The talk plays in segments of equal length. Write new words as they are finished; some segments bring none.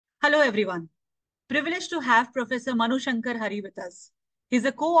Hello, everyone. Privileged to have Professor Manu Shankar Hari with us. He's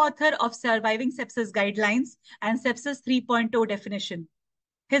a co-author of Surviving Sepsis Guidelines and Sepsis 3.0 definition.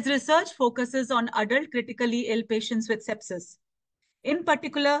 His research focuses on adult critically ill patients with sepsis. In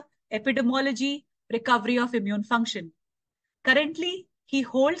particular, epidemiology, recovery of immune function. Currently, he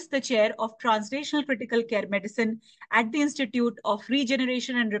holds the chair of Translational Critical Care Medicine at the Institute of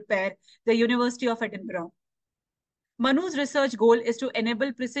Regeneration and Repair, the University of Edinburgh. Manu's research goal is to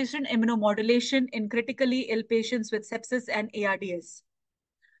enable precision immunomodulation in critically ill patients with sepsis and ARDS.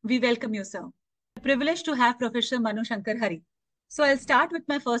 We welcome you, sir. Privileged to have Professor Manu Shankar Hari. So I'll start with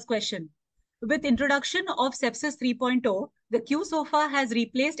my first question. With introduction of Sepsis 3.0, the QSOFA has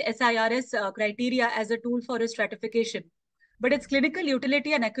replaced SIRS criteria as a tool for stratification. But its clinical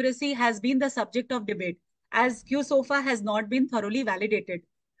utility and accuracy has been the subject of debate, as QSOFA has not been thoroughly validated.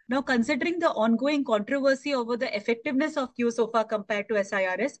 Now, considering the ongoing controversy over the effectiveness of QSOFA compared to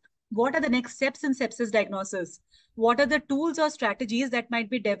SIRS, what are the next steps in sepsis diagnosis? What are the tools or strategies that might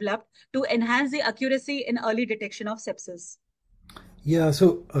be developed to enhance the accuracy in early detection of sepsis? Yeah,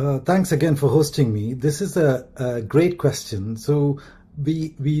 so thanks again for hosting me. This is a great question. So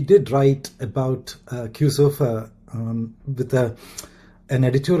we did write about QSOFA with an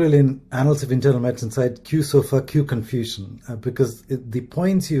editorial in Annals of Internal Medicine site, QSOFA, Q confusion, because the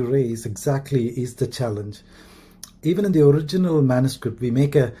points you raise exactly is the challenge. Even in the original manuscript, we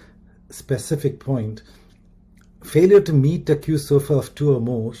make a specific point. Failure to meet a QSOFA of 2 or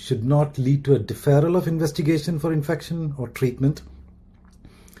more should not lead to a deferral of investigation for infection or treatment,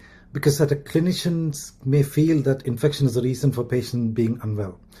 because that clinicians may feel that infection is the reason for patient being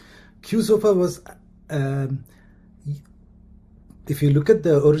unwell. QSOFA was, if you look at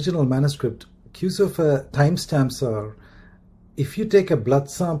the original manuscript, QSOFA timestamps are, if you take a blood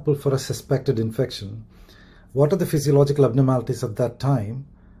sample for a suspected infection, what are the physiological abnormalities at that time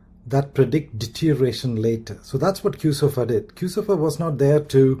that predict deterioration later? So that's what QSOFA did. QSOFA was not there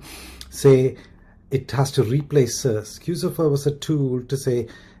to say it has to replace SIRS. QSOFA was a tool to say,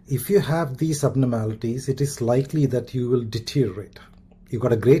 if you have these abnormalities, it is likely that you will deteriorate. You've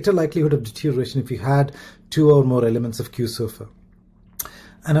got a greater likelihood of deterioration if you had 2 or more elements of QSOFA.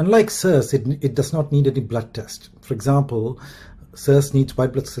 And unlike SIRS, it does not need any blood test. For example, SIRS needs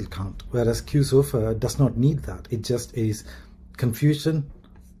white blood cell count, whereas QSOFA does not need that. It just is confusion,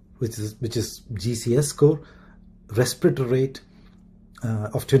 which is GCS score, respiratory rate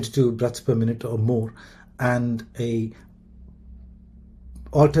of 22 breaths per minute or more, and a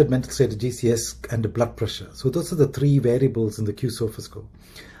altered mental state of GCS and the blood pressure. So those are the 3 variables in the QSOFA score.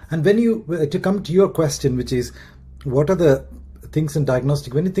 And when to come to your question, which is what are the things in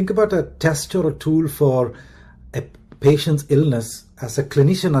diagnostic, when you think about a test or a tool for a patient's illness, as a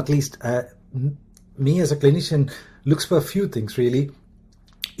clinician, at least me as a clinician looks for a few things really.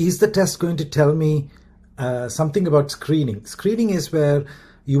 Is the test going to tell me something about screening? Screening is where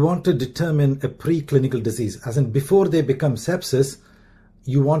you want to determine a preclinical disease, as in before they become sepsis,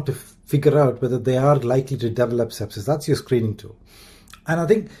 you want to figure out whether they are likely to develop sepsis. That's your screening tool. And I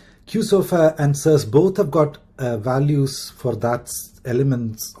think QSOFA and SIRS both have got values for that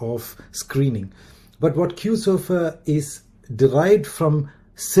elements of screening. But what QSOFA is derived from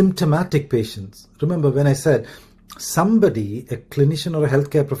symptomatic patients. Remember when I said somebody, a clinician or a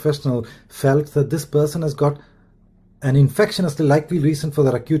healthcare professional, felt that this person has got an infection as the likely reason for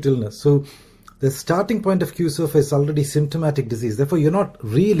their acute illness. So the starting point of QSOFA is already symptomatic disease. Therefore, you're not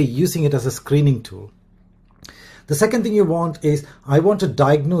really using it as a screening tool. The second thing you want is, I want to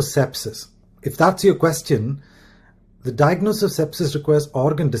diagnose sepsis. If that's your question, the diagnosis of sepsis requires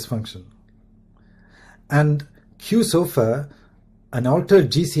organ dysfunction. And QSOFA, an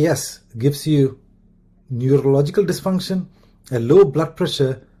altered GCS, gives you neurological dysfunction. A low blood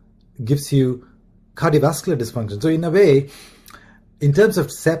pressure gives you cardiovascular dysfunction. So in a way, in terms of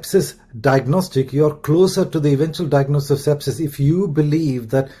sepsis diagnostic, you're closer to the eventual diagnosis of sepsis if you believe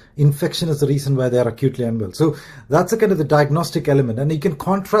that infection is the reason why they are acutely unwell. So that's a kind of the diagnostic element. And you can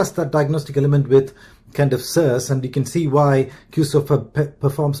contrast that diagnostic element with kind of SIRS, and you can see why QSOFA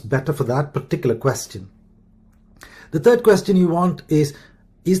performs better for that particular question. The third question you want is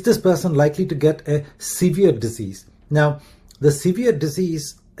this person likely to get a severe disease? Now, the severe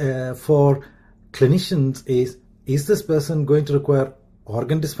disease for clinicians is this person going to require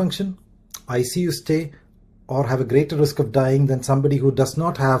organ dysfunction, ICU stay, or have a greater risk of dying than somebody who does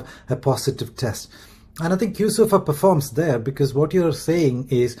not have a positive test? And I think QSOFA performs there, because what you're saying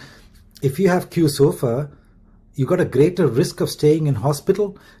is, if you have QSOFA, you got a greater risk of staying in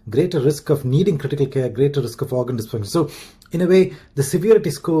hospital, greater risk of needing critical care, greater risk of organ dysfunction. So in a way, the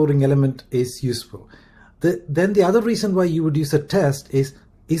severity scoring element is useful. Then the other reason why you would use a test is,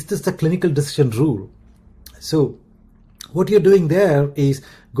 is this the clinical decision rule? So what you're doing there is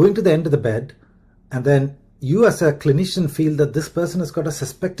going to the end of the bed, and then you as a clinician feel that this person has got a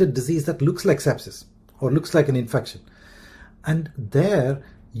suspected disease that looks like sepsis or looks like an infection. And there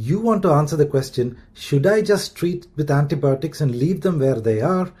you want to answer the question, should I just treat with antibiotics and leave them where they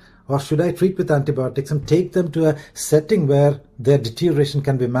are? Or should I treat with antibiotics and take them to a setting where their deterioration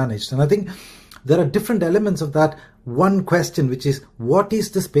can be managed? And I think there are different elements of that one question, which is what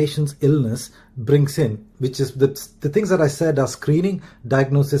is this patient's illness brings in, which is the things that I said are screening,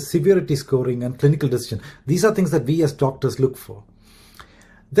 diagnosis, severity scoring, and clinical decision. These are things that we as doctors look for.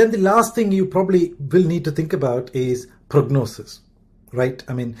 Then the last thing you probably will need to think about is prognosis, right?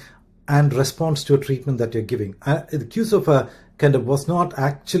 I mean, and response to a treatment that you're giving. The QSOFA kind of was not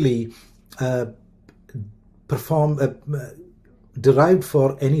actually derived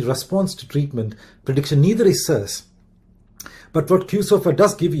for any response to treatment prediction, neither is SIRS. But what QSOFA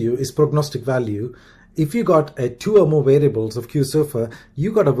does give you is prognostic value. If you got 2 or more variables of QSOFA,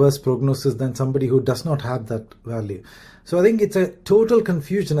 you got a worse prognosis than somebody who does not have that value. So I think it's a total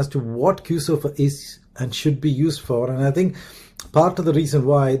confusion as to what QSOFA is and should be used for. And I think part of the reason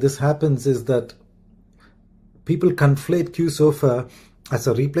why this happens is that people conflate QSOFA as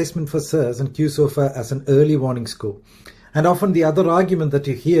a replacement for SIRS and QSOFA as an early warning score. And often the other argument that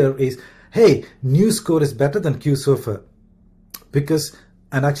you hear is, hey, new score is better than QSOFA. Because,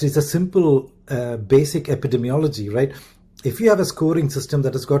 and actually it's a simple basic epidemiology, right? If you have a scoring system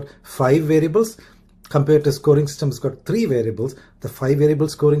that has got 5 variables compared to a scoring system that's got 3 variables, the 5 variable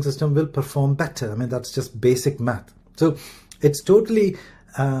scoring system will perform better. I mean, that's just basic math. So it's totally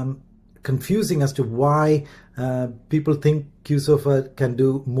confusing as to why people think QSOFA can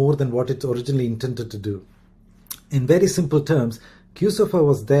do more than what it's originally intended to do. In very simple terms, QSOFA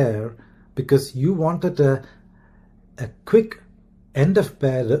was there because you wanted a quick end of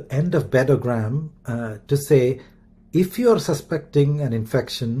bedogram to say, if you are suspecting an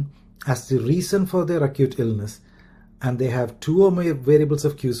infection as the reason for their acute illness and they have 2 or more variables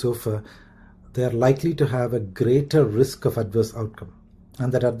of QSOFA, they are likely to have a greater risk of adverse outcome.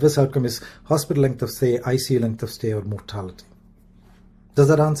 And that adverse outcome is hospital length of stay, ICU length of stay, or mortality. Does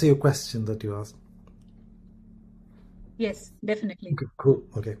that answer your question that you asked? Yes, definitely. Okay, cool.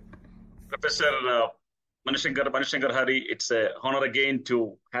 Okay. Professor Manu Shankar Hari, it's an honor again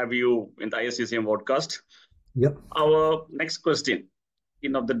to have you in the ISCCM Vodcast. Yep. Our next question,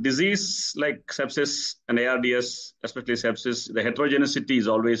 the disease like sepsis and ARDS, especially sepsis, the heterogeneity is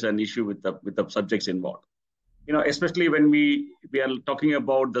always an issue with the subjects involved. Especially when we are talking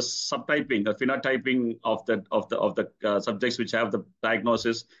about the subtyping, the phenotyping of the subjects which have the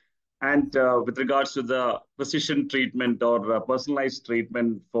diagnosis, and with regards to the precision treatment or personalized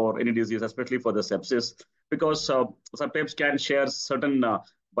treatment for any disease, especially for the sepsis, because subtypes can share certain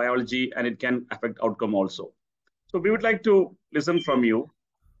biology and it can affect outcome also. So we would like to listen from you.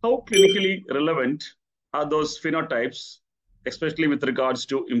 How clinically relevant are those phenotypes, especially with regards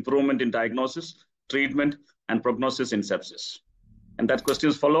to improvement in diagnosis, treatment, and prognosis in sepsis? And that question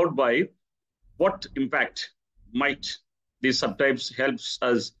is followed by what impact might these subtypes helps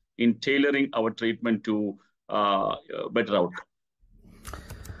us in tailoring our treatment to better outcome?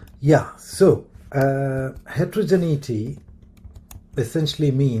 Yeah, so heterogeneity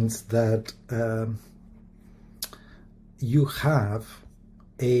essentially means that you have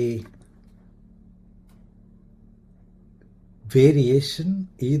a variation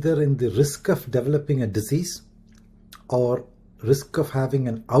either in the risk of developing a disease or risk of having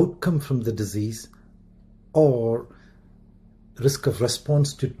an outcome from the disease or risk of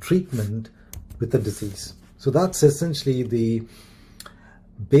response to treatment with the disease. So that's essentially the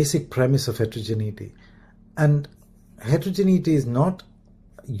basic premise of heterogeneity. And heterogeneity is not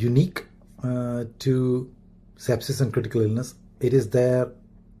unique to sepsis and critical illness. It is there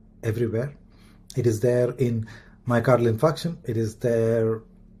everywhere. It is there in myocardial infarction. It is there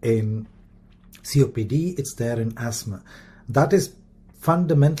in COPD. It's there in asthma. That is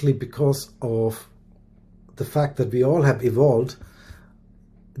fundamentally because of the fact that we all have evolved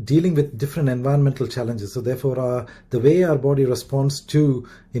dealing with different environmental challenges. So therefore, the way our body responds to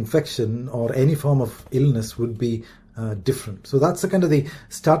infection or any form of illness would be different. So that's the kind of the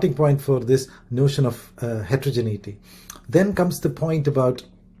starting point for this notion of heterogeneity. Then comes the point about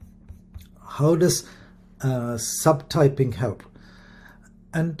how does subtyping help?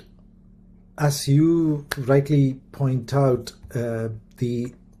 And as you rightly point out,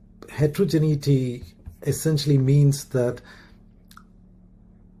 the heterogeneity essentially means that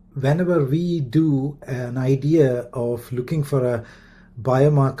whenever we do an idea of looking for a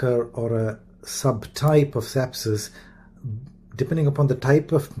biomarker or a subtype of sepsis, depending upon the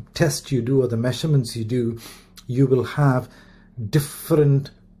type of test you do or the measurements you do, you will have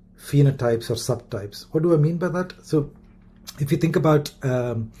different phenotypes or subtypes. What do I mean by that? So if you think about,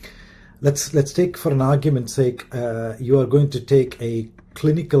 let's take for an argument's sake, you are going to take a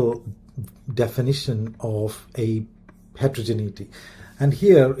clinical definition of a heterogeneity. And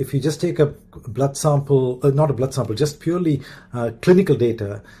here, if you just take a blood sample, not a blood sample, just purely clinical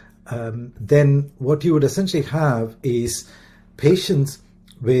data, then what you would essentially have is patients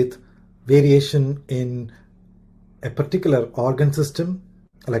with variation in a particular organ system,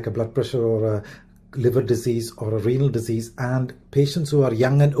 like a blood pressure or a liver disease or a renal disease, and patients who are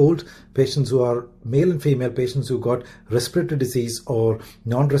young and old, patients who are male and female, patients who got respiratory disease or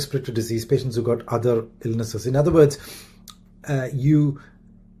non-respiratory disease, patients who got other illnesses. In other words, your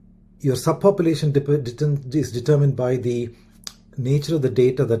subpopulation is determined by the nature of the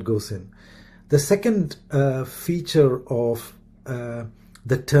data that goes in. The second feature of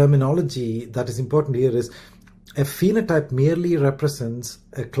the terminology that is important here is a phenotype merely represents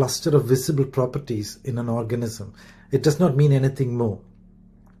a cluster of visible properties in an organism. It does not mean anything more.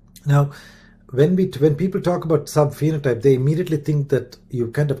 Now, when people talk about subphenotype, they immediately think that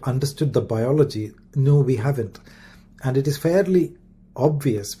you've kind of understood the biology. No, we haven't. And it is fairly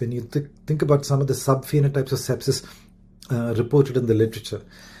obvious when you think about some of the subphenotypes of sepsis reported in the literature.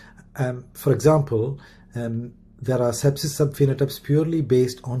 For example, there are sepsis subphenotypes purely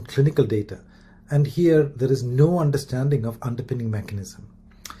based on clinical data. And here there is no understanding of underpinning mechanism.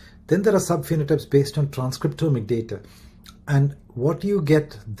 Then there are subphenotypes based on transcriptomic data. And what you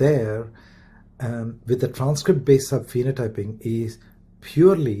get there with the transcript-based subphenotyping is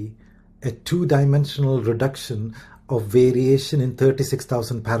purely a two-dimensional reduction of variation in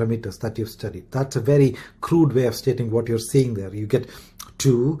 36,000 parameters that you've studied. That's a very crude way of stating what you're seeing there. You get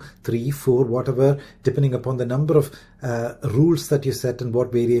 2, 3, 4, whatever, depending upon the number of rules that you set and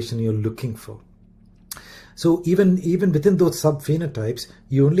what variation you're looking for. So even within those subphenotypes,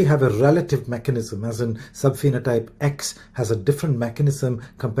 you only have a relative mechanism, as in subphenotype X has a different mechanism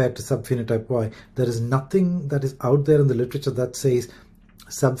compared to subphenotype Y. There is nothing that is out there in the literature that says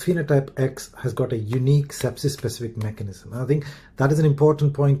subphenotype X has got a unique sepsis-specific mechanism. I think that is an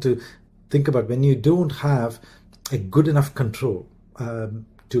important point to think about when you don't have a good enough control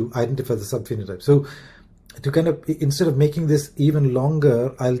to identify the subphenotype. So to kind of, instead of making this even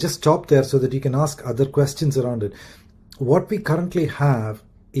longer, I'll just stop there so that you can ask other questions around it. What we currently have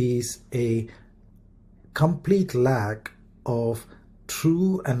is a complete lack of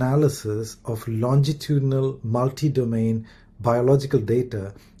true analysis of longitudinal multi-domain biological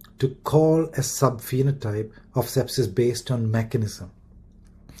data to call a subphenotype of sepsis based on mechanism.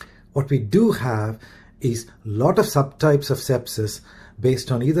 What we do have is a lot of subtypes of sepsis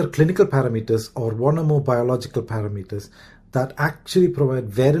based on either clinical parameters or one or more biological parameters that actually provide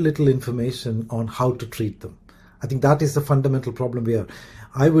very little information on how to treat them. I think that is the fundamental problem we have.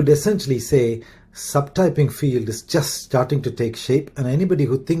 I would essentially say subtyping field is just starting to take shape, and anybody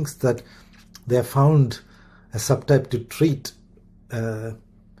who thinks that they have found a subtype to treat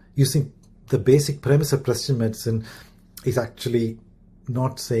using the basic premise of precision medicine is actually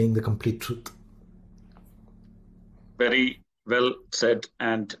not saying the complete truth. Very well said,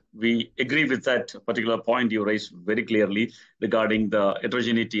 and we agree with that particular point you raised very clearly regarding the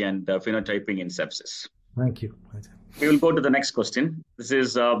heterogeneity and phenotyping in sepsis. Thank you. We will go to the next question. This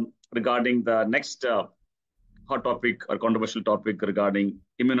is regarding the next hot topic or controversial topic regarding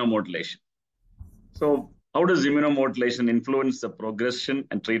immunomodulation. So how does immunomodulation influence the progression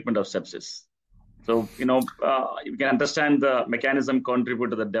and treatment of sepsis? So, you can understand the mechanism contribute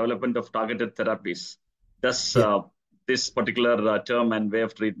to the development of targeted therapies. Thus, this particular term and way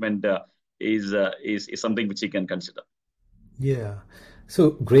of treatment is something which you can consider. Yeah.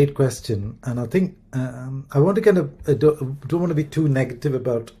 So great question. And I think I want to kind of, don't want to be too negative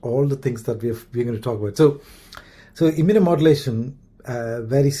about all the things that we're going to talk about. So immunomodulation,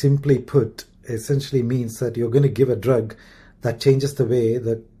 very simply put, essentially means that you're going to give a drug that changes the way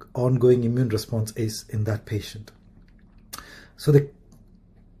the ongoing immune response is in that patient. So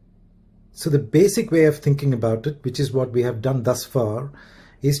the basic way of thinking about it, which is what we have done thus far,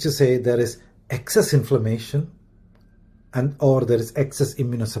 is to say there is excess inflammation or there is excess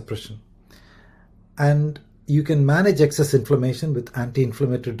immunosuppression. And you can manage excess inflammation with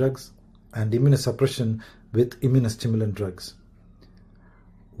anti-inflammatory drugs and immunosuppression with immunostimulant drugs.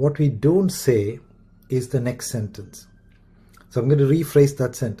 What we don't say is the next sentence. So I'm going to rephrase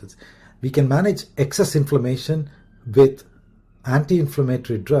that sentence. We can manage excess inflammation with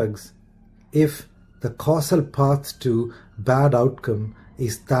anti-inflammatory drugs if the causal path to bad outcome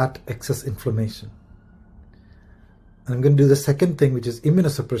is that excess inflammation. I'm going to do the second thing, which is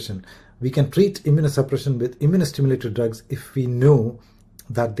immunosuppression. We can treat immunosuppression with immunostimulatory drugs if we know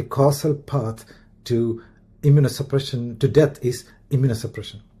that the causal path to immunosuppression, to death, is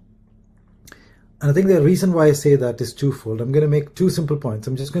immunosuppression. And I think the reason why I say that is twofold. I'm going to make two simple points.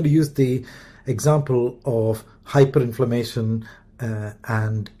 I'm just going to use the example of hyperinflammation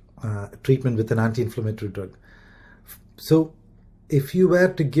and treatment with an anti-inflammatory drug. So if you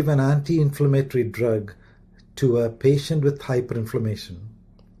were to give an anti-inflammatory drug to a patient with hyperinflammation,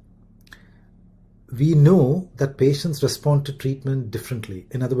 we know that patients respond to treatment differently.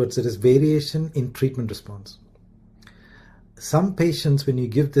 In other words, there is variation in treatment response. Some patients, when you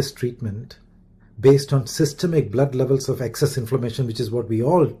give this treatment based on systemic blood levels of excess inflammation, which is what we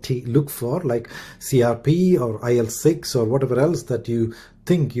all look for, like CRP or IL-6 or whatever else that you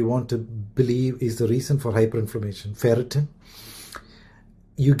think you want to believe is the reason for hyperinflammation, ferritin,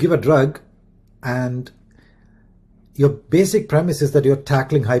 you give a drug and your basic premise is that you're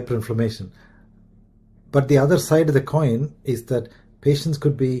tackling hyperinflammation. But the other side of the coin is that patients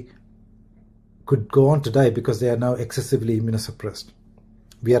could go on to die because they are now excessively immunosuppressed.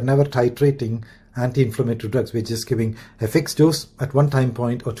 We are never titrating anti-inflammatory drugs. We're just giving a fixed dose at one time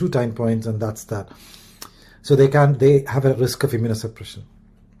point or two time points, and that's that. So they have a risk of immunosuppression.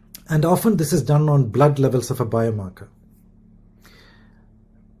 And often this is done on blood levels of a biomarker.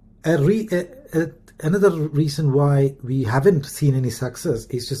 Another reason why we haven't seen any success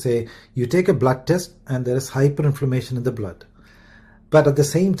is to say you take a blood test and there is hyperinflammation in the blood. But at the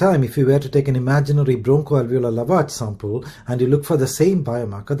same time, if you were to take an imaginary bronchoalveolar lavage sample and you look for the same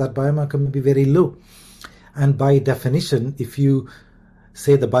biomarker, that biomarker may be very low. And by definition, if you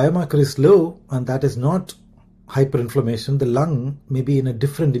say the biomarker is low and that is not hyperinflammation, the lung may be in a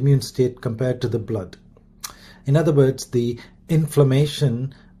different immune state compared to the blood. In other words, the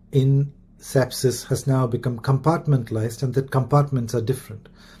inflammation in sepsis has now become compartmentalized, and that compartments are different.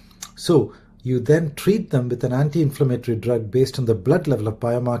 So you then treat them with an anti-inflammatory drug based on the blood level of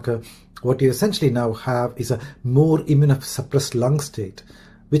biomarker. What you essentially now have is a more immunosuppressed lung state,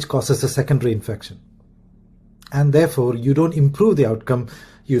 which causes a secondary infection. And therefore, you don't improve the outcome,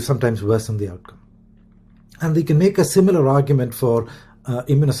 you sometimes worsen the outcome. And we can make a similar argument for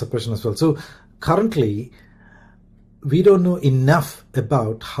immunosuppression as well. So currently, we don't know enough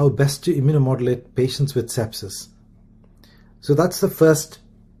about how best to immunomodulate patients with sepsis. So that's the first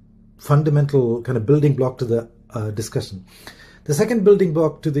fundamental kind of building block to the discussion. The second building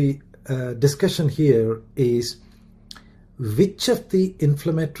block to the discussion here is which of the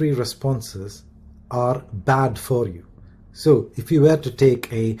inflammatory responses are bad for you. So if you were to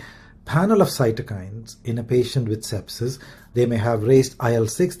take a panel of cytokines in a patient with sepsis, they may have raised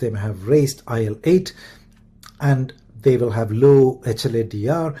IL-6, they may have raised IL-8, and they will have low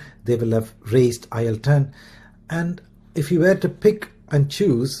HLA-DR, they will have raised IL-10. And if you were to pick and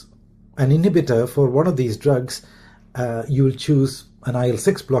choose an inhibitor for one of these drugs, you will choose an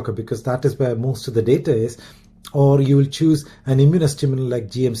IL-6 blocker because that is where most of the data is, or you will choose an immunostimulant like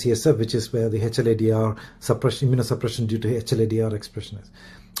GM-CSF, which is where the HLA-DR suppression, immunosuppression due to HLA-DR expression is.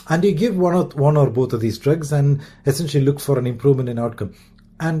 And you give one or both of these drugs and essentially look for an improvement in outcome.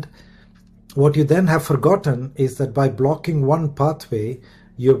 And what you then have forgotten is that by blocking one pathway,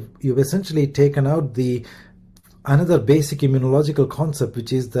 you've essentially taken out another basic immunological concept,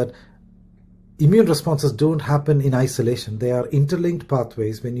 which is that immune responses don't happen in isolation. They are interlinked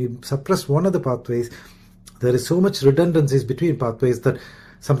pathways. When you suppress one of the pathways, there is so much redundancies between pathways that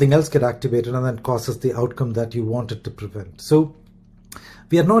something else gets activated and then causes the outcome that you wanted to prevent. So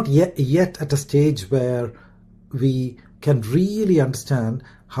we are not yet at a stage where we can really understand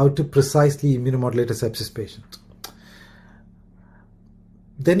how to precisely immunomodulate a sepsis patient.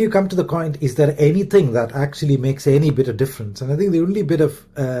 Then you come to the point, is there anything that actually makes any bit of difference? And I think the only bit of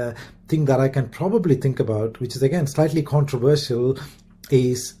thing that I can probably think about, which is again slightly controversial,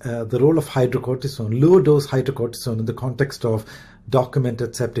 is the role of hydrocortisone, low dose hydrocortisone in the context of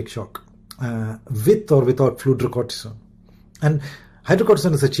documented septic shock, with or without fludrocortisone. And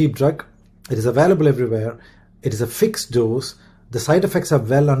hydrocortisone is a cheap drug. It is available everywhere. It is a fixed dose. The side effects are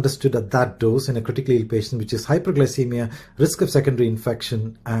well understood at that dose in a critically ill patient, which is hyperglycemia, risk of secondary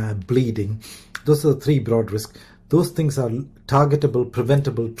infection, bleeding. Those are the three broad risks. Those things are targetable,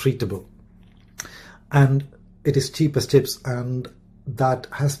 preventable, treatable. And it is cheap as tips, and that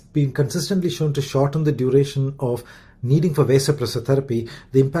has been consistently shown to shorten the duration of needing for vasopressor therapy.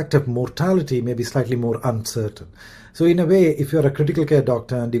 The impact of mortality may be slightly more uncertain. So in a way, if you're a critical care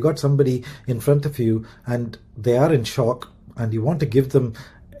doctor and you got somebody in front of you and they are in shock, and you want to give them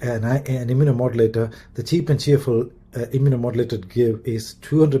an immunomodulator, the cheap and cheerful immunomodulator to give is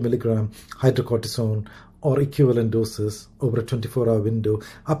 200 milligram hydrocortisone or equivalent doses over a 24-hour window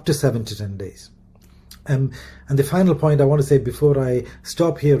up to 7 to 10 days. And the final point I want to say before I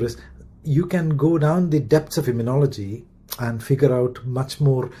stop here is you can go down the depths of immunology and figure out much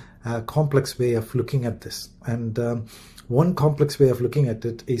more complex way of looking at this. And one complex way of looking at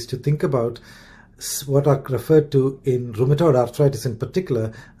it is to think about what are referred to in rheumatoid arthritis in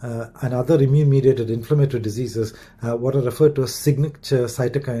particular and other immune-mediated inflammatory diseases, what are referred to as signature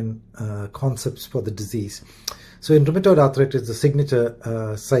cytokine concepts for the disease. So in rheumatoid arthritis, the signature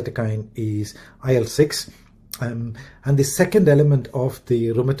cytokine is IL-6. And the second element of the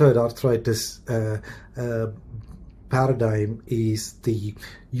rheumatoid arthritis paradigm is the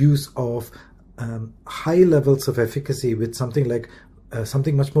use of high levels of efficacy with something like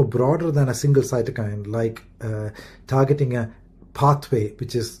something much more broader than a single cytokine, like targeting a pathway,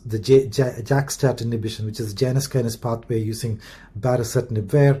 which is the JAK-STAT inhibition, which is the Janus kinase pathway using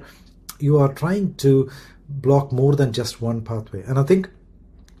baricitinib, where you are trying to block more than just one pathway. And I think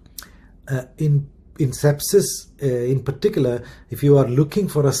in sepsis in particular, if you are looking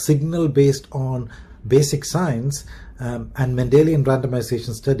for a signal based on basic science and Mendelian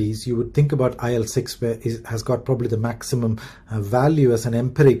randomization studies, you would think about IL-6, where it has got probably the maximum value as an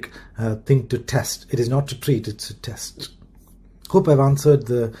empiric thing to test. It is not to treat, it's to test. Hope I've answered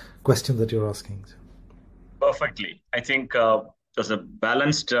the question that you're asking. Perfectly. I think there's a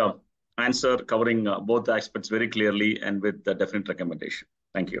balanced answer covering both aspects very clearly and with the definite recommendation.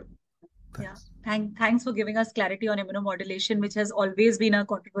 Thank you. Thanks. Yeah. Thanks for giving us clarity on immunomodulation, which has always been a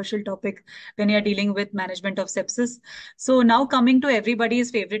controversial topic when you're dealing with management of sepsis. So now coming to everybody's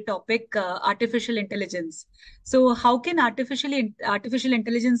favorite topic, artificial intelligence. So how can artificial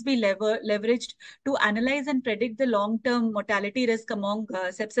intelligence be leveraged to analyze and predict the long-term mortality risk among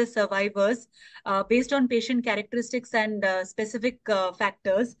sepsis survivors based on patient characteristics and specific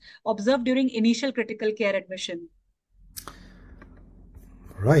factors observed during initial critical care admission?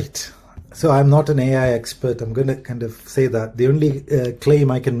 Right. So I'm not an AI expert. I'm going to kind of say that. The only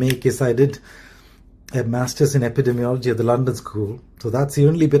claim I can make is I did a master's in epidemiology at the London School. So that's the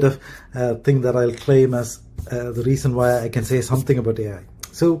only bit of thing that I'll claim as the reason why I can say something about AI.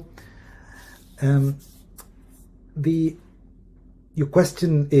 So your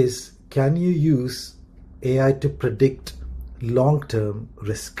question is, can you use AI to predict long-term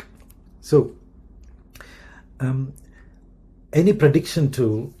risk? So any prediction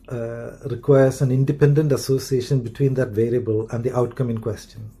tool requires an independent association between that variable and the outcome in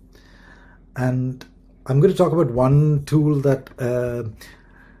question. And I'm going to talk about one tool that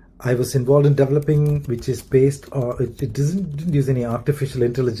I was involved in developing, which is based on, it didn't use any artificial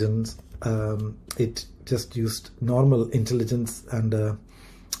intelligence. It just used normal intelligence and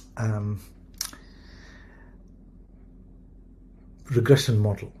regression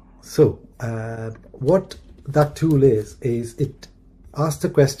model. So what that tool is it asks the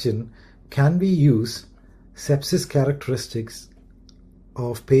question, can we use sepsis characteristics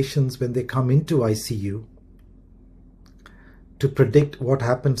of patients when they come into ICU to predict what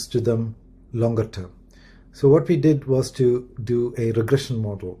happens to them longer term? So what we did was to do a regression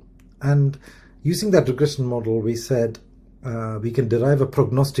model, and using that regression model, we said we can derive a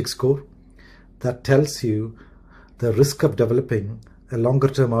prognostic score that tells you the risk of developing a longer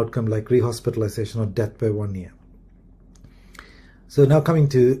term outcome like rehospitalization or death by 1 year. So now coming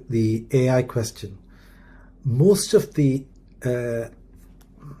to the AI question. Most of the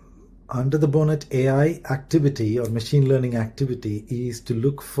under the bonnet AI activity or machine learning activity is to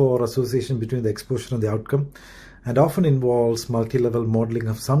look for association between the exposure and the outcome, and often involves multi-level modeling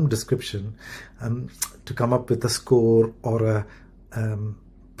of some description to come up with a score or a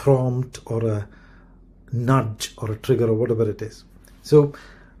prompt or a nudge or a trigger or whatever it is. So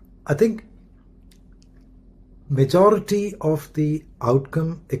I think majority of the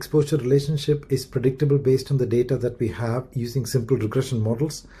outcome exposure relationship is predictable based on the data that we have using simple regression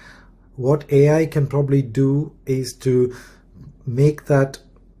models. What AI can probably do is to make that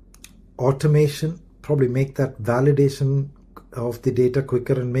automation, probably make that validation of the data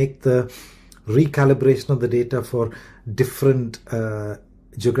quicker, and make the recalibration of the data for different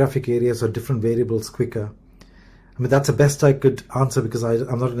geographic areas or different variables quicker. I mean, that's the best I could answer, because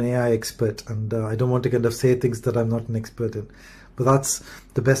I'm not an AI expert, and I don't want to kind of say things that I'm not an expert in. But that's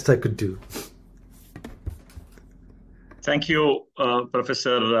the best I could do. Thank you,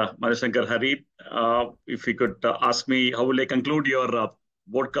 Professor Manu Shankar Hari. If you could ask me, how will I conclude your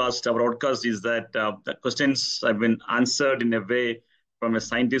broadcast? Our broadcast is that the questions have been answered in a way from a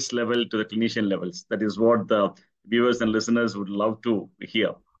scientist level to the clinician levels. That is what the viewers and listeners would love to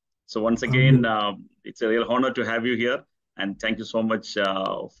hear. So once again, it's a real honor to have you here, and thank you so much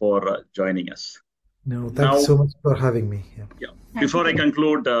for joining us. No, thank Now, you so much for having me. Yeah. yeah, Thank before I you.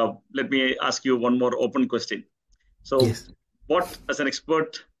 conclude, let me ask you one more open question. So, Yes. what, as an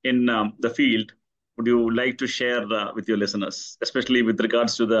expert in the field, would you like to share with your listeners, especially with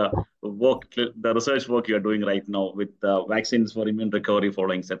regards to the work, the research work you are doing right now with vaccines for immune recovery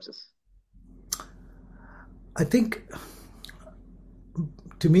following sepsis? I think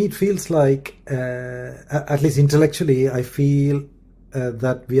to me it feels like, at least intellectually, I feel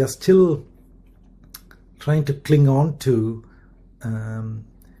that we are still trying to cling on to um,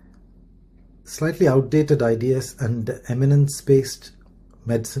 slightly outdated ideas and eminence-based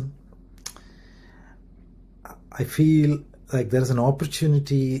medicine. I feel like there is an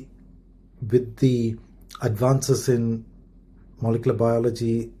opportunity with the advances in molecular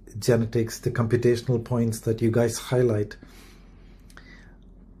biology, genetics, the computational points that you guys highlight.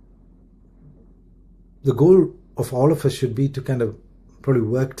 The goal of all of us should be to kind of probably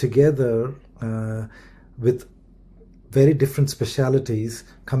work together with very different specialities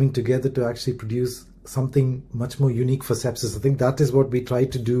coming together to actually produce something much more unique for sepsis. I think that is what we try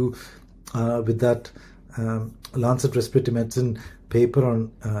to do with that Lancet Respiratory Medicine paper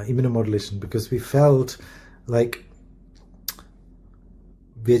on immunomodulation, because we felt like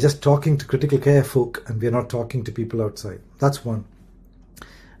we're just talking to critical care folk and we're not talking to people outside. That's one.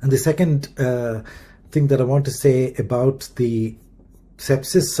 And the second thing that I want to say about the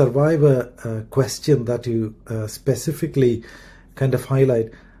sepsis survivor question that you specifically kind of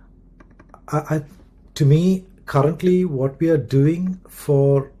highlight, to me, currently what we are doing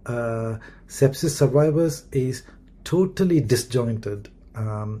for sepsis survivors is totally disjointed.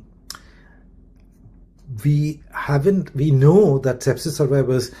 We know that sepsis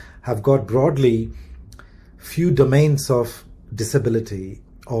survivors have got broadly few domains of disability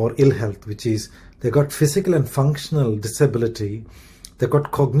or ill health, which is they got physical and functional disability, they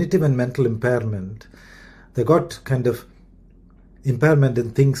got cognitive and mental impairment, they got kind of impairment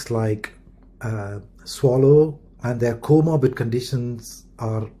in things like swallow, and their comorbid conditions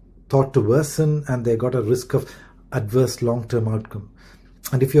are thought to worsen, and they got a risk of adverse long-term outcome.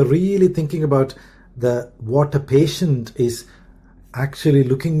 And if you're really thinking about what a patient is actually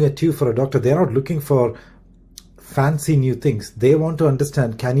looking at you for a doctor, they're not looking for fancy new things. They want to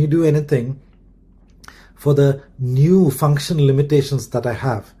understand, can you do anything for the new functional limitations that I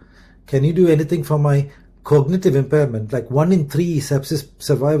have? Can you do anything for my cognitive impairment? Like 1 in 3 sepsis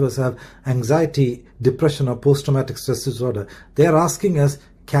survivors have anxiety, depression, or post-traumatic stress disorder. They are asking us,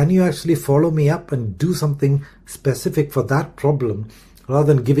 can you actually follow me up and do something specific for that problem,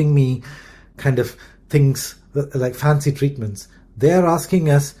 rather than giving me kind of things like fancy treatments? They are asking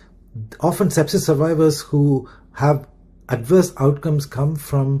us, often sepsis survivors who have adverse outcomes come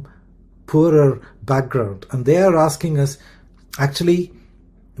from poorer background, and they are asking us, actually,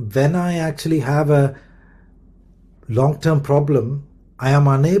 when I actually have a long-term problem, I am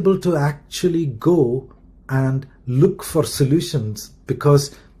unable to actually go and look for solutions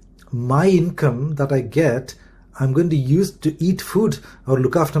because my income that I get, I'm going to use to eat food or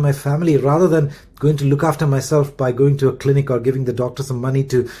look after my family, rather than going to look after myself by going to a clinic or giving the doctor some money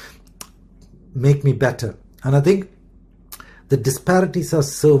to make me better. And I think the disparities are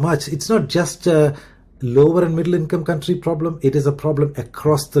so much. It's not just a lower and middle income country problem. It is a problem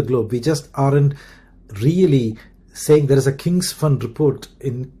across the globe. We just aren't really saying. There is a King's Fund report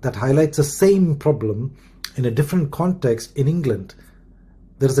that highlights the same problem in a different context in England.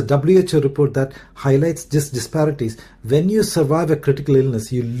 There is a WHO report that highlights just disparities. When you survive a critical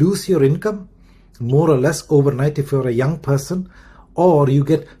illness, you lose your income more or less overnight if you're a young person, or you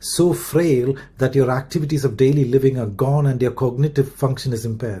get so frail that your activities of daily living are gone and your cognitive function is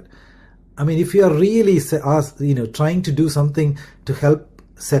impaired. I mean, if you are really trying to do something to help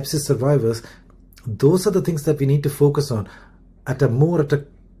sepsis survivors, those are the things that we need to focus on at a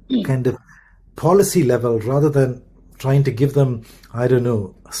kind of policy level, rather than trying to give them, I don't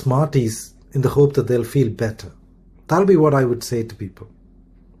know, Smarties in the hope that they'll feel better. That'll be what I would say to people.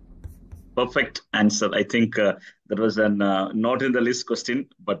 Perfect answer. I think that was a not in the list question,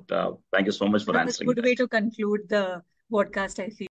 but thank you so much for answering. That was a good way to conclude the podcast, I feel.